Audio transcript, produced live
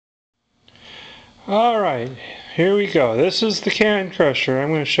Alright, here we go. This is the can crusher. I'm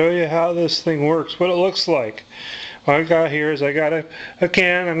going to show you how this thing works, what it looks like. What I got here is I got a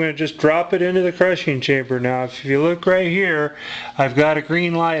can. I'm going to just drop it into the crushing chamber. Now if you look right here, I've got a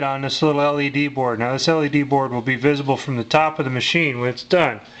green light on this little LED board. Now this LED board will be visible from the top of the machine when it's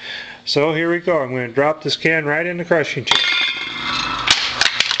done. So here we go. I'm going to drop this can right in the crushing chamber.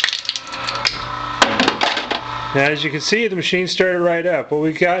 Now as you can see, the machine started right up. What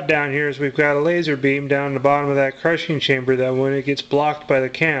we've got down here is we've got a laser beam down the bottom of that crushing chamber that when it gets blocked by the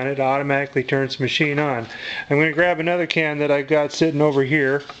can, it automatically turns the machine on. I'm going to grab another can that I've got sitting over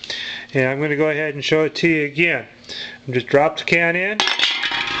here, and I'm going to go ahead and show it to you again. Just drop the can in,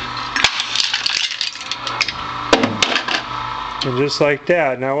 and just like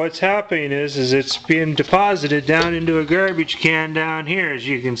that. Now what's happening is it's being deposited down into a garbage can down here, as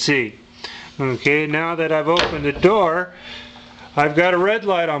you can see. Okay, now that I've opened the door, I've got a red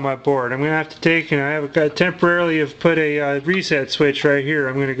light on my board. I'm going to have to take, and I've got temporarily have put a reset switch right here.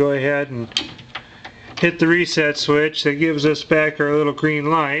 I'm going to go ahead and hit the reset switch that gives us back our little green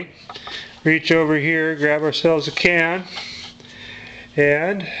light. Reach over here, grab ourselves a can,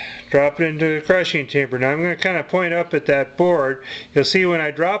 and drop it into the crushing chamber. Now I'm going to kind of point up at that board. You'll see when I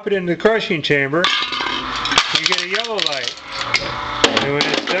drop it into the crushing chamber, you get a yellow light. And when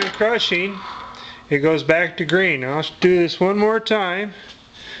it's done crushing, it goes back to green. Now I'll do this one more time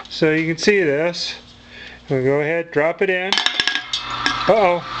so you can see this. We'll go ahead, drop it in.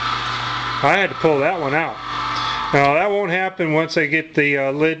 Uh-oh, I had to pull that one out. Now that won't happen once I get the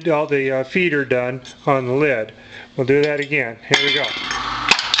lid, all the feeder done on the lid. We'll do that again. Here we go.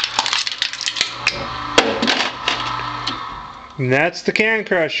 And that's the can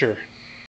crusher.